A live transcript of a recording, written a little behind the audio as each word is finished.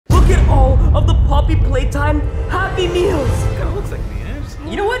all of the Poppy Playtime Happy Meals. Kinda looks like me, eh?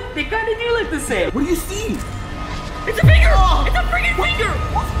 You know what? They kinda do look the same. What do you see? It's a finger! Oh. It's a freaking finger!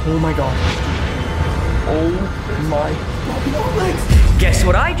 Oh my god. Oh my legs. Guess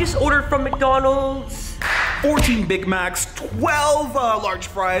what I just ordered from McDonald's? 14 Big Macs, 12 large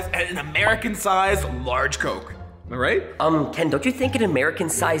fries, and an American-sized large Coke. Am I right? Ken, don't you think an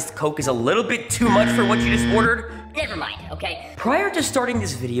American-sized Coke is a little bit too much for what you just ordered? Never mind, okay? Prior to starting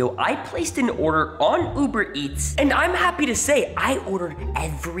this video, I placed an order on Uber Eats, and I'm happy to say I ordered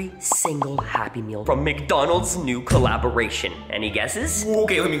every single Happy Meal from McDonald's new collaboration. Any guesses?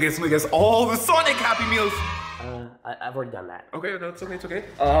 Okay, let me guess. All the Sonic Happy Meals. I've already done that. Okay, that's okay, it's okay.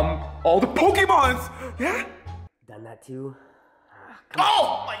 All the Pokemons. Yeah? Done that too?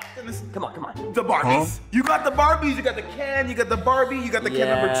 Oh my goodness. Come on. The Barbies. Huh? You got the Barbies, you got the Ken, you got the Barbie, you got the Ken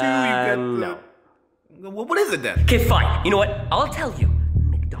number 2, you got the... No. What is it then? Okay, fine. You know what? I'll tell you.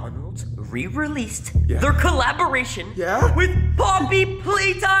 McDonald's re-released their collaboration with Poppy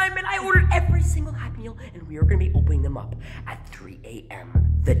Playtime, and I ordered every single Happy Meal, and we are gonna be opening them up at 3 a.m.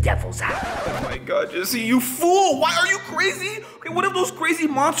 The devil's hour. Oh my god, Jesse, you fool! Why are you crazy? Okay, what if those crazy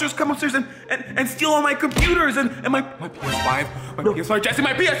monsters come upstairs and steal all my computers and my PS5? My PS5, Jesse,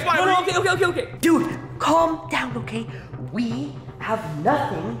 my PS5! No, okay. Dude, calm down, okay? We have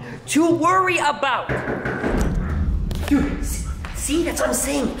nothing to worry about. Dude, see, that's what I'm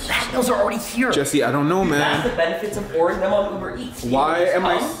saying. The Happy Meals are already here. Jesse, I don't know, man. That's the benefits of ordering them on Uber Eats. Why am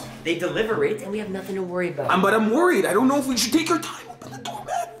I... They deliver it, and we have nothing to worry about. But I'm worried. I don't know if we should take your time. Open the door,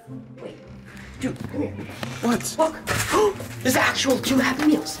 man. Wait. Dude, come here. What? Look. There's actual 2 Happy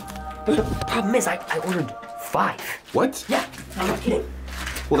Meals. But the problem is, I ordered 5. What? Yeah, I'm not kidding.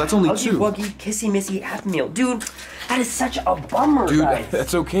 Well, that's only Huggy 2. Wuggy, Kissy Missy Happy Meal. Dude, that is such a bummer, Dude, guys.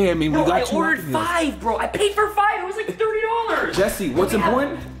 that's okay. I mean, we got 2 I ordered Happy Meals. 5, bro. I paid for 5. It was like $30. Jesse, what's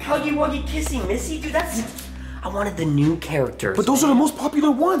important? Huggy Wuggy, Kissy Missy. Dude, that's... I wanted the new characters. But those are the most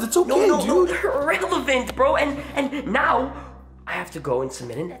popular ones. It's okay, dude. No, they're irrelevant, bro. And now I have to go and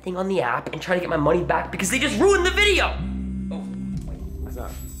submit a thing on the app and try to get my money back because they just ruined the video. Oh, wait, what's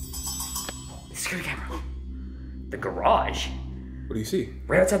that? The security camera. The garage. What do you see?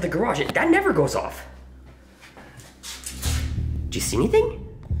 Right outside the garage. That never goes off. Do you see anything?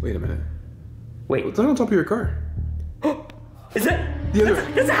 Wait a minute. Wait. What's that on top of your car? Is that?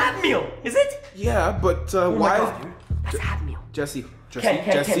 That's a Happy Meal, is it? Yeah, but Oh why? my God, dude. That's a Happy Meal. Jesse,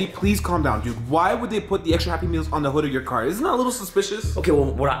 Ken. please calm down, dude. Why would they put the extra Happy Meals on the hood of your car? Isn't that a little suspicious? Okay,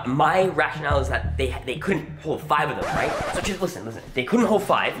 well, my rationale is that they couldn't hold 5 of them, right? So just listen. They couldn't hold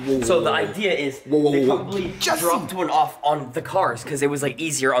 5. So the idea is they probably dropped one off on the cars because it was like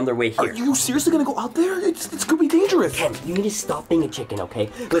easier on their way here. Are you seriously gonna go out there? It's gonna be dangerous. Ken, you need to stop being a chicken, okay?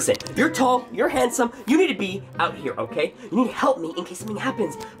 Listen, you're tall, you're handsome, you need to be out here, okay? You need to help me in case something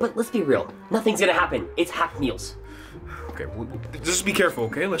happens. But let's be real, nothing's gonna happen. It's Happy Meals. Okay, well, just be careful,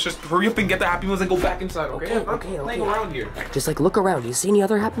 okay? Let's just hurry up and get the Happy Meals and go back inside, okay? Okay. Playing around here. Just like look around. Do you see any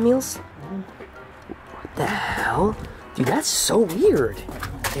other Happy Meals? What the hell? Dude, that's so weird.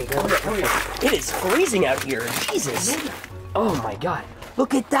 Okay, come here. It is freezing out here. Jesus. Oh my god.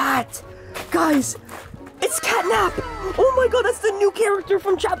 Look at that. Guys, it's Catnap. Oh my god, that's the new character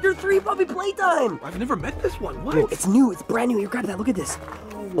from Chapter 3 Poppy Playtime. I've never met this one. What? Bro, it's new. It's brand new. Here, grab that. Look at this.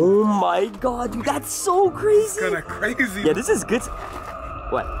 Oh my god, dude, that's so crazy. Kind of crazy. Yeah, this is good.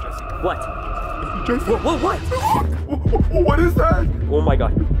 What? Jesse. What? Jesse. What? What is that? Oh my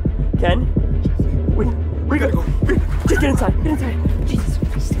god. Ken? We gotta go. Just get inside. Jesus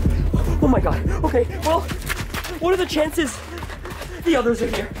Christ. Oh my god. Okay, well, what are the chances the others are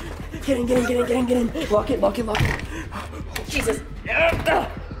here? Get in. Lock it. Jesus.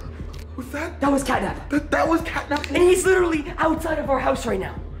 What's that? That was Catnap. That was Catnap? And he's literally outside of our house right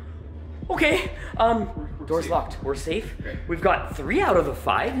now. Okay, door's locked. We're safe. We've got 3 out of the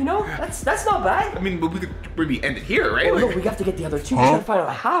 5, you know? That's not bad. I mean, but we could maybe end it here, right? Oh, no, we have to get the other 2. We gotta find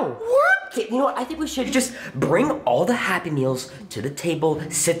out how. What? Okay, you know what? I think we should just bring all the Happy Meals to the table,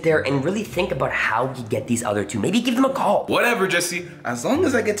 sit there, and really think about how we get these other 2. Maybe give them a call. Whatever, Jesse. As long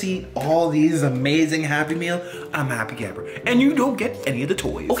as I get to eat all these amazing Happy Meal, I'm a happy camper. And you don't get any of the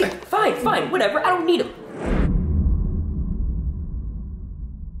toys. Okay, fine, whatever. I don't need them.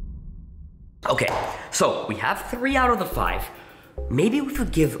 Okay, so we have 3 out of the 5. Maybe we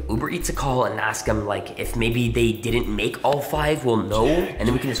could give Uber Eats a call and ask them, like, if maybe they didn't make all 5, we'll know, and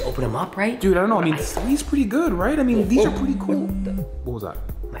then we can just open them up, right? Dude, I don't know. I mean, 3's pretty good, right? I mean, these are pretty cool. What was that?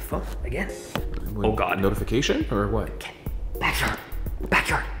 My phone, again. Oh, God. Notification or what? Okay.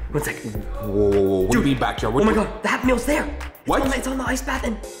 Backyard. 1 sec. Whoa. What do you mean backyard? Oh my god, the Happy Meal's there. What? It's on the ice bath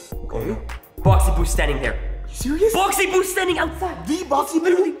and... Oh. Boxy Boo's standing there. You serious? Boxy Boo's standing outside. The Boxy Boo?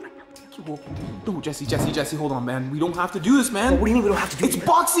 Literally. No, Jesse, hold on, man. We don't have to do this, man. What do you mean we don't have to do It's this?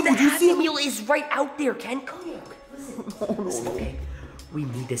 boxing. The Would you see Happy him? Meal is right out there, Ken. Come here. Listen, okay? We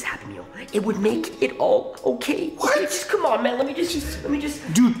need this Happy Meal. It would make it all okay. What? Okay, just come on, man. Let me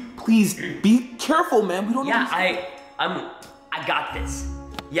just. Dude, please be careful, man. We don't know. I got this.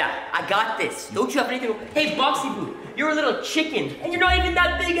 Yeah, I got this. Don't you have anything? Hey, Boxy Boo, you're a little chicken, and you're not even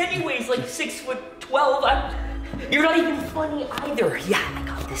that big anyways, like 6'12". You're not even funny either. Yeah, I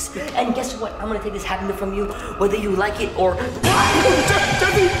got this. And guess what? I'm gonna take this Happy Meal from you, whether you like it or.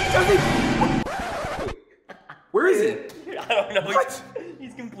 Jesse! Where is he? I don't know. What?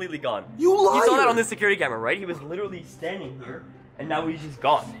 He's completely gone. You liar! You saw that on the security camera, right? He was literally standing here, and now he's just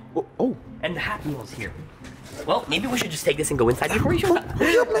gone. Oh. And the Happy Meal's here. Well, maybe we should just take this and go inside before you show up.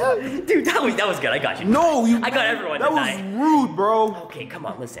 Man. Dude, that was good. I got you. No, I got everyone. That was tonight. rude, bro. Okay, come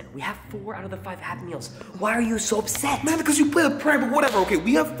on, listen. We have 4 out of the 5 Happy Meals. Why are you so upset? Man, because you play a prank, but whatever. Okay,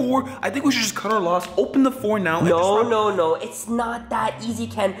 we have 4. I think we should just cut our loss. Open the 4 now. No. It's not that easy,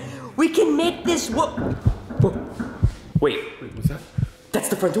 Ken. We can make this work. Wait, what's that? That's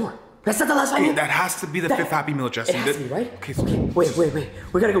the front door. That's not the last one. Okay, that has to be the 5th Happy Meal, Jesse. It has to be, right? Okay, so Wait.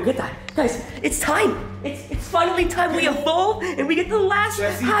 We gotta go get that. Guys, it's time. It's finally time we evolve and we get the last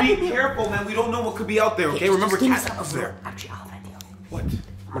Jesse, Happy be Meal. careful, man. We don't know what could be out there, okay? Remember, Just give me Cat was something. there. Actually, I'll have an idea. What?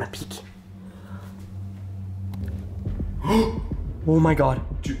 I'm gonna peek. Oh my god.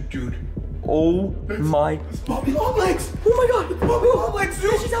 Dude. Oh my. It's Bobby Longlegs. Oh my god. Bobby Longlegs,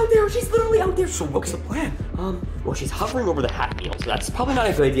 dude. She's out there. She's literally out there. So what's the plan? Well, she's hovering over the Happy Meal, so that's probably not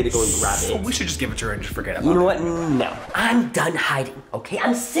a good idea to go and grab So it. we should just give it to her and just forget about it. You know what? No. I'm done hiding, okay?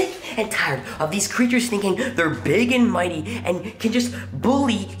 I'm sick and tired of these creatures thinking they're big and mighty and can just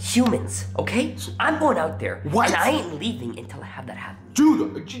bully humans, okay? I'm going out there. What? And I ain't leaving until I have that Happy Meal.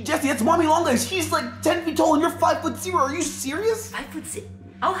 Dude, Jesse, that's Mommy Longlegs. She's like 10 feet tall and you're 5'0". Are you serious? 5'6".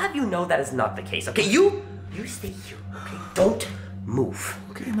 I'll have you know that is not the case, okay? You stay here, okay? Don't move.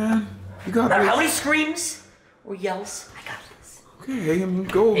 Okay, man. You got No matter it. how many screams or yells, I got this. Okay, I mean,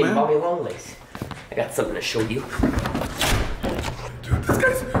 go, Hey, man. Bobby Longlegs, I got something to show you. Dude, this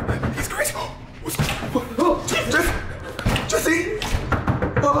guy's, he's crazy. Jesse!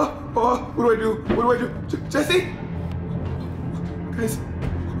 What do I do? Jesse? Guys,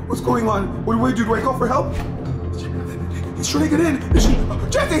 what's going on? What do I do? Do I call for help? He's trying to get in.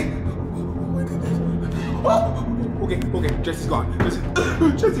 Jesse! Oh my goodness. Oh! Okay, Jesse's gone.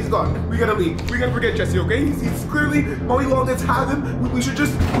 Jesse's gone. We gotta leave. We gotta forget Jesse, okay? He's clearly, Mommy Longlegs have him. We should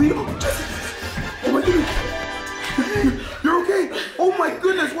just leave. Jesse! Oh my goodness. You're okay? Oh my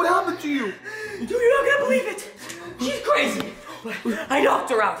goodness, what happened to you? Dude, you're not gonna believe it. She's crazy. I knocked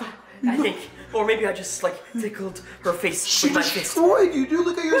her out, I think. Or maybe I just like tickled her face with my fist. Destroyed you, dude.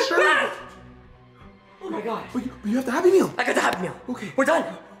 Look at your shirt. Oh my god. But you have the Happy Meal. I got the Happy Meal. Okay. We're done.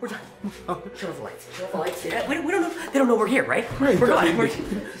 Turn off the lights. Yeah, we don't know. They don't know we're here, right? Right, We're got gone. it. We're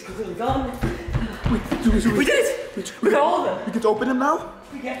just completely gone. Wait. We did it. We got all of them. We get to open them now?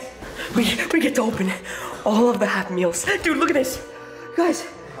 We get to open all of the Happy Meals. Dude, look at this. Guys,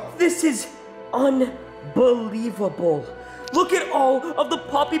 this is unbelievable. Look at all of the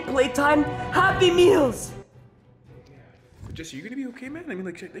Poppy Playtime Happy Meals. Jesse, you gonna be okay, man? I mean,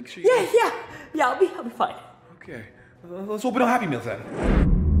 like, I think she. Yeah, I'll be fine. Okay. Let's open our Happy Meals then.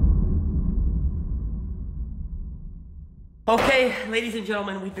 Okay, ladies and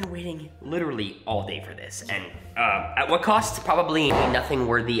gentlemen, we've been waiting literally all day for this, and at what cost? Probably nothing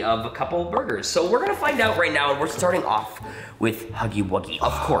worthy of a couple burgers. So we're gonna find out right now, and we're starting off with Huggy Wuggy,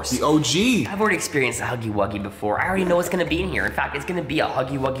 of course. The OG. I've already experienced a Huggy Wuggy before. I already know what's gonna be in here. In fact, it's gonna be a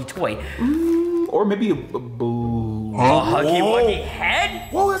Huggy Wuggy toy. Or maybe a boo. A Huggy Wuggy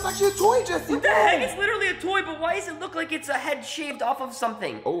head? Whoa, that's actually a toy, Jesse. What the heck? It's literally a toy, but why does it look like it's a head shaved off of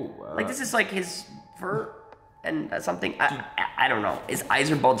something? Like this is like his fur and something. I don't know. His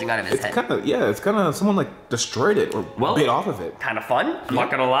eyes are bulging out of his head. It's kind of someone like destroyed it or bit off of it. Kind of fun. I'm not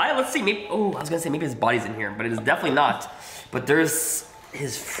gonna lie. Let's see. Maybe. Oh, I was gonna say maybe his body's in here, but it is definitely not. But there's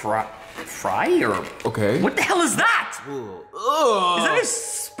his fry or okay. What the hell is that? Ugh. Is that his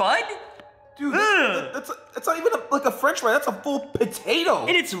spud? Dude, that's not even like a French fry. That's a full potato.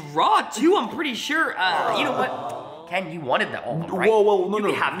 And it's raw too. I'm pretty sure. You know what? Ken, you wanted that all, right? Whoa, You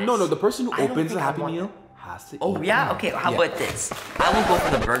can have this. no. The person who I don't opens think the I Happy want Meal has to. Oh yeah, okay. How about this? I will go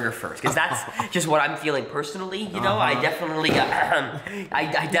for the burger first because that's just what I'm feeling personally. You know, I definitely,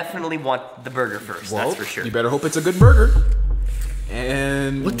 I definitely want the burger first. Well, that's for sure. You better hope it's a good burger.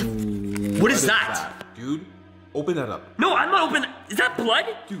 And what is that? Dude? Open that up. No, I'm not opening. Is that blood?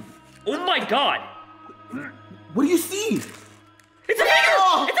 Dude. Oh my god. What do you see? It's a finger!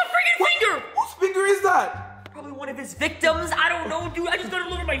 Oh! It's a freaking finger! Whose finger is that? Probably one of his victims. I don't know, dude. I just got it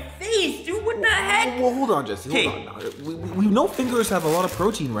all over my face. What the heck? Well, hold on, Jesse. Hold on. We know fingers have a lot of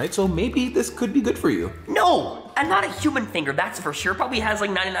protein, right? So maybe this could be good for you. No, and not a human finger, that's for sure. Probably has like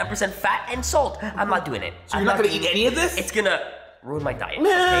 99% fat and salt. I'm not doing it. So you're not gonna eat any of this? It's gonna ruin my diet.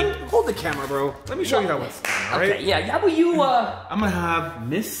 Man, okay? hold the camera, bro. Let me show you how it's done, all right? Okay, yeah, how about you, I'm gonna have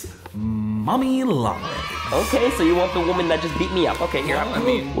Miss Mommy Long. Okay, so you want the woman that just beat me up. Okay, here. I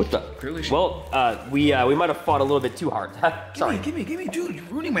mean, what the? Clearly she... Well, we might have fought a little bit too hard. Sorry. Give me, dude. You're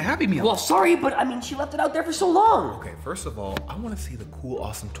ruining my Happy Meal. Well, sorry, but I mean, she left it out there for so long. Okay, first of all, I want to see the cool,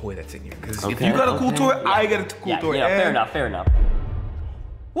 awesome toy that's in here. Because if you got a cool toy, I got a cool toy. Yeah, fair enough.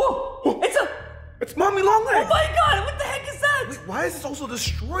 Whoa! It's Mommy Longlegs! Oh my god, what the heck is that? Wait, why is this also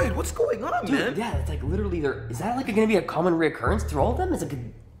destroyed? What's going on, man? Yeah, it's like literally there. Is that like gonna be a common reoccurrence through all of them? Is it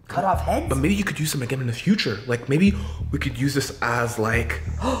cut off heads? But maybe you could use them again in the future. Like maybe we could use this as like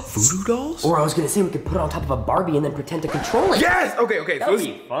voodoo dolls? Or I was gonna say we could put it on top of a Barbie and then pretend to control it. Yes! Okay. That would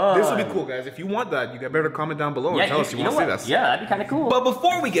be fun. This would be cool, guys. If you want that, you better comment down below and tell us you want to see this. Yeah, that'd be kind of cool. But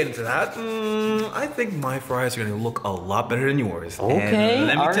before we get into that, I think my fries are gonna look a lot better than yours. Okay. And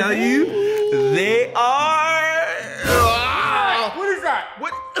let me tell you, they are. What is that?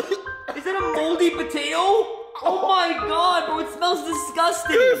 What? Is that a moldy potato? Oh my god, bro, it smells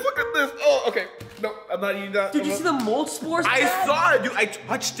disgusting. Guys, look at this. Oh, okay. No, I'm not eating that. Dude, you see the mold spores? I saw it, dude. I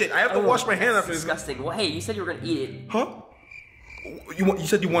touched it. I have to wash my hand after this. Disgusting. Well, hey, you said you were gonna eat it. Huh? You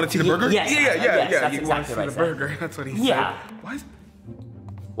said you wanted to see the burger? Yes, Yeah. that's You exactly want to see what I the said. burger. That's what he said. Yeah. Why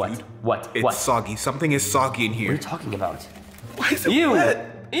is... What? It's soggy. Something is soggy in here. What are you talking about? Why is it Ew.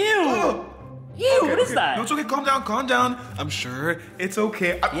 wet? Ew. Oh. Ew, Okay, what is that? No, it's okay. Calm down. I'm sure it's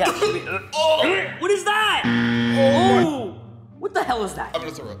okay. Yeah. What is that? Oh. What the hell is that? I'm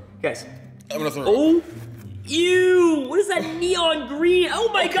gonna throw up. Guys. I'm gonna throw up. Oh. Ew. What is that neon green?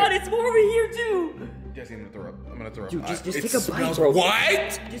 Oh my god, it's more over here too. Jesse, I'm gonna throw up. Dude, just It take a bite, smells- bro.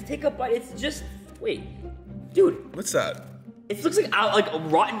 What? Just take a bite. It's just, wait. Dude, What's that? it looks like a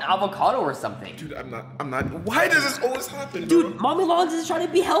rotten avocado or something. Dude, I'm not. Why does this always happen, Dude, Mommy Longs is trying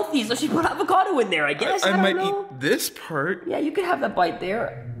to be healthy, so she put avocado in there, I guess. I I might don't know. eat this part. Yeah, you could have that bite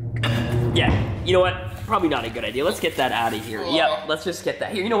there. Yeah, you know what? Probably not a good idea. Let's get that out of here. Yep, let's just get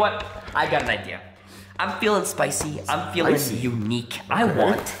that. Here, you know what? I got an idea. I'm feeling spicy. I'm feeling unique. I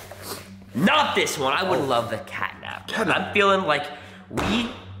want, not this one. I would love the catnap. I'm feeling like we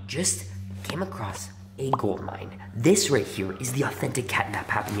just came across a gold mine. This right here is the authentic catnap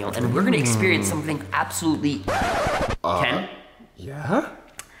Happy Meal, and we're gonna experience something absolutely... Ken? Yeah?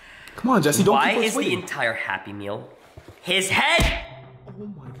 Come on, Jesse, don't Why keep us is the waiting. entire Happy Meal his head? Oh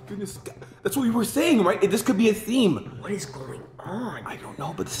my goodness. That's what we were saying, right? This could be a theme. What is going on? I don't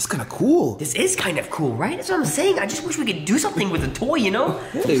know, but this is kind of cool. This is kind of cool, right? That's what I'm saying. I just wish we could do something with a toy, you know?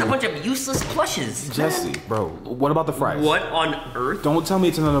 Just a bunch of useless plushes. Jesse, bro, what about the fries? What on earth? Don't tell me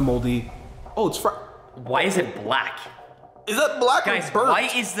it's another moldy. Oh, it's fry. Why is it black? Is that black Guys, or burnt? why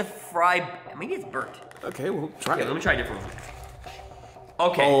is the fry... Maybe it's burnt. Okay, well, try Okay, it. let me try a different one.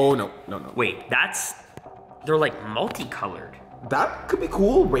 Okay. Oh, no. Wait, that's... They're like multicolored. That could be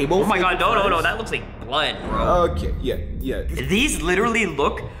cool. Rainbow. Oh my god, flavored no. fries. That looks like blood, bro. Okay, yeah. These literally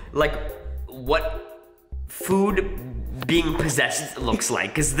look like what food being possessed looks like.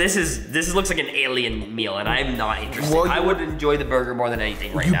 Because this looks like an alien meal, and I'm not interested. Well, I would enjoy the burger more than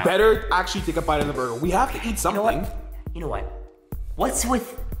anything right You now. better actually take a bite of the burger. We have to eat something. You know what? What's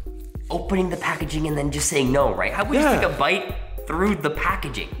with opening the packaging and then just saying no, right? How about we just take a bite through the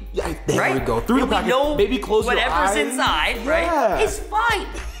packaging? Yeah, there right? we go. Through and the packaging. Know maybe close your eyes. whatever's inside, right? Yeah. It's fine.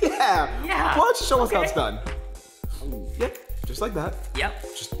 Yeah. Yeah. Why don't you show us how it's done? Yep, just like that. Yep.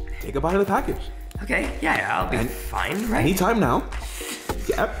 Just take a bite of the package. Okay, yeah, I'll be fine, right? Anytime now.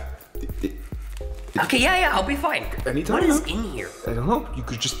 Yep. Okay, yeah, I'll be fine. Anytime What is now. in here? I don't know. You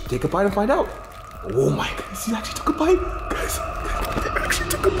could just take a bite and find out. Oh my goodness, he actually took a bite. Guys, he actually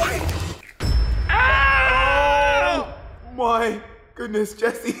took a bite. Oh! My goodness,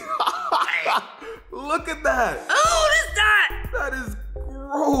 Jesse. Look at that. Oh, what is that? That is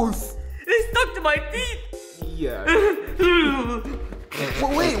gross. It stuck to my teeth. Yeah.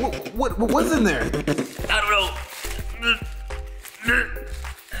 Well, wait, what was in there? I don't know.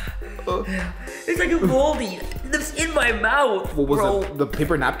 It's like a moldy. It's in my mouth. What was bro. the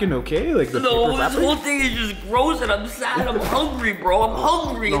paper napkin okay? Like the No, paper this wrapper? whole thing is just gross and I'm sad. I'm hungry, bro. I'm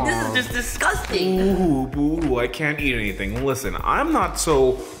hungry. And this is just disgusting. Ooh, boo, I can't eat anything. Listen, I'm not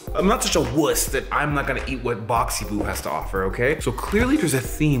such a wuss that I'm not gonna eat what Boxy Boo has to offer, okay? So clearly there's a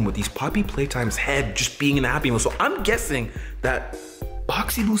theme with these Poppy Playtime's head just being in a Happy Meal. So I'm guessing that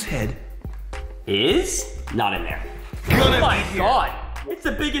Boxy Boo's head is not in there. gonna Oh my be here. god. It's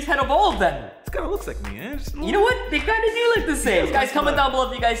the biggest head of all of them. kind of looks like me, eh? You know what? They kind of do look the same. Yeah, guys, comment down below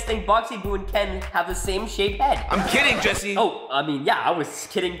if you guys think Boxy Boo and Ken have the same shaped head. I'm kidding, Jesse. Oh, I mean, yeah, I was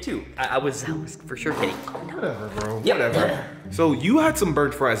kidding too. I was for sure kidding. Whatever, bro. Yep. Whatever. So you had some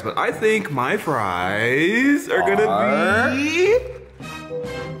burnt fries, but I think my fries are gonna be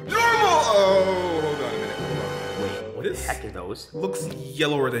normal. Oh, hold on a minute. Wait, what the heck are those? Looks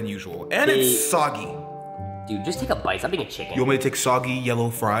yellower than usual, and it's soggy. Dude, just take a bite. Stop being a chicken. You want me to take soggy yellow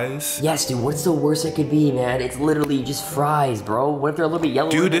fries? Yes, dude. What's the worst it could be, man? It's literally just fries, bro. What if they're a little bit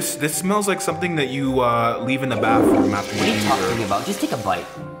yellow? Dude, this smells like something that you leave in the bathroom after you eat. What are you talking about? Just take a bite.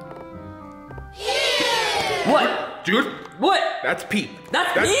 What? Dude? What? That's pee.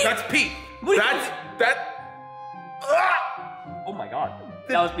 That's pee? That's pee. Oh my god.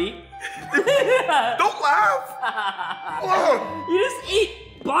 That was pee? Don't laugh. You just eat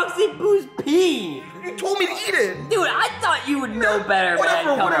Boxy Boo's pee. You told me to eat it. Dude, I thought you would know better,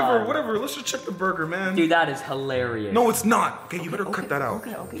 man. Whatever. Let's just check the burger, man. Dude, that is hilarious. No, it's not. Okay, you better cut that out.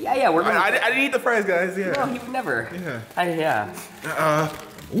 Okay. Yeah, we're gonna... I didn't eat the fries, guys. Yeah. No, he would never. Yeah. Yeah.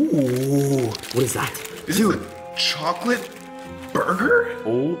 Ooh. What is that? This is a chocolate burger?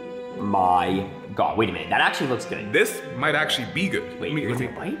 Oh my god. Wait a minute. That actually looks good. This might actually be good. Wait, you're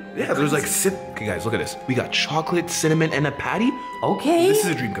gonna bite? Yeah, there's like Okay, guys, look at this. We got chocolate, cinnamon, and a patty. Okay. This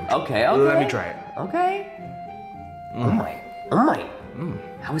is a dream come true. Okay. Let me try it. Okay. Oh my.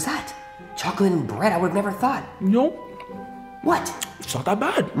 How is that? Chocolate and bread, I would have never thought. No. What? It's not that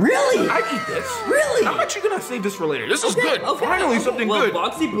bad. Really? I'd eat this. Really? I'm actually gonna save this for later. This is good. Okay. Finally, something good. Well,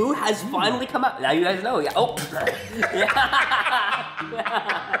 Boxy Boo has finally come out. Now you guys know. Yeah. Oh.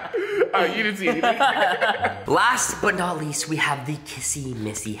 You didn't see anything. Last but not least, we have the Kissy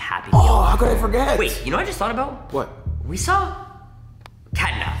Missy Happy Meal. Oh, how could I forget? Wait, you know what I just thought about? What? We saw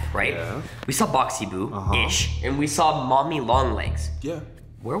Catnap, right? Yeah. We saw Boxy Boo-ish, and we saw Mommy Longlegs. Yeah.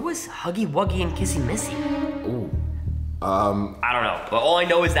 Where was Huggy Wuggy and Kissy Missy? Ooh. I don't know, but all I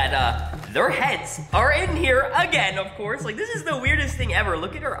know is that their heads are in here again, of course. Like, this is the weirdest thing ever.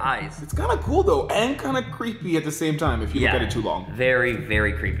 Look at her eyes. It's kind of cool though, and kind of creepy at the same time if you look at it too long. Very,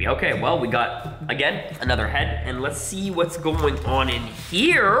 very creepy. Okay, well, we got, again, another head, and let's see what's going on in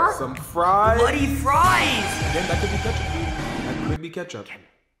here. Some fries. Bloody fries. Again, that could be ketchup, dude. That could be ketchup.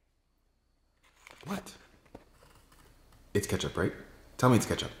 What? It's ketchup, right? Tell me it's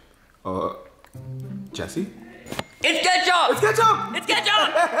ketchup. Jesse? It's ketchup! It's ketchup! It's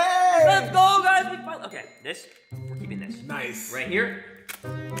ketchup! Hey! Let's go, guys! Okay, we're keeping this. Nice. Right here.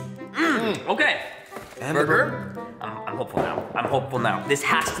 Okay. And burger. I'm hopeful now. I'm hopeful now. This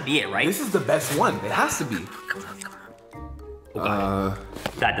has to be it, right? This is the best one. It has to be. Come on.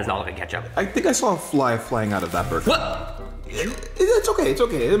 That does not look like ketchup. I think I saw a fly flying out of that burger. What? It's okay. It's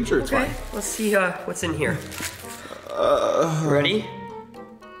okay. I'm sure it's fine. Let's see what's in here. Ready?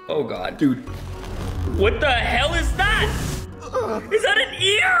 Oh God, dude. What the hell is that? Is that an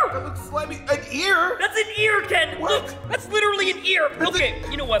ear? That looks slimy. An ear? That's an ear, Ken. What? Look, that's literally an ear. Okay,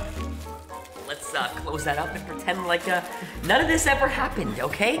 you know what? Let's close that up and pretend like none of this ever happened,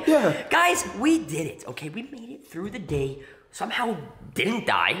 okay? Yeah. Guys, we did it, okay? We made it through the day. Somehow didn't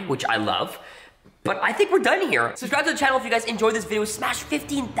die, which I love. But I think we're done here. Subscribe to the channel if you guys enjoyed this video. Smash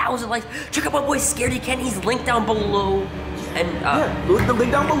 15,000 likes. Check out my boy Scaredy Ken. He's linked down below. And yeah, the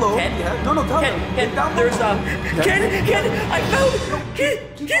link down below. Ken? Yeah. No, tell Ken, them. Ken, down there's below. Ken, I found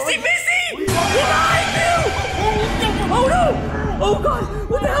Kissy Missy! Behind you! Oh no! Oh God!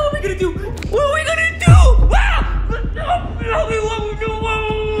 What the hell are we gonna do? What are we gonna do?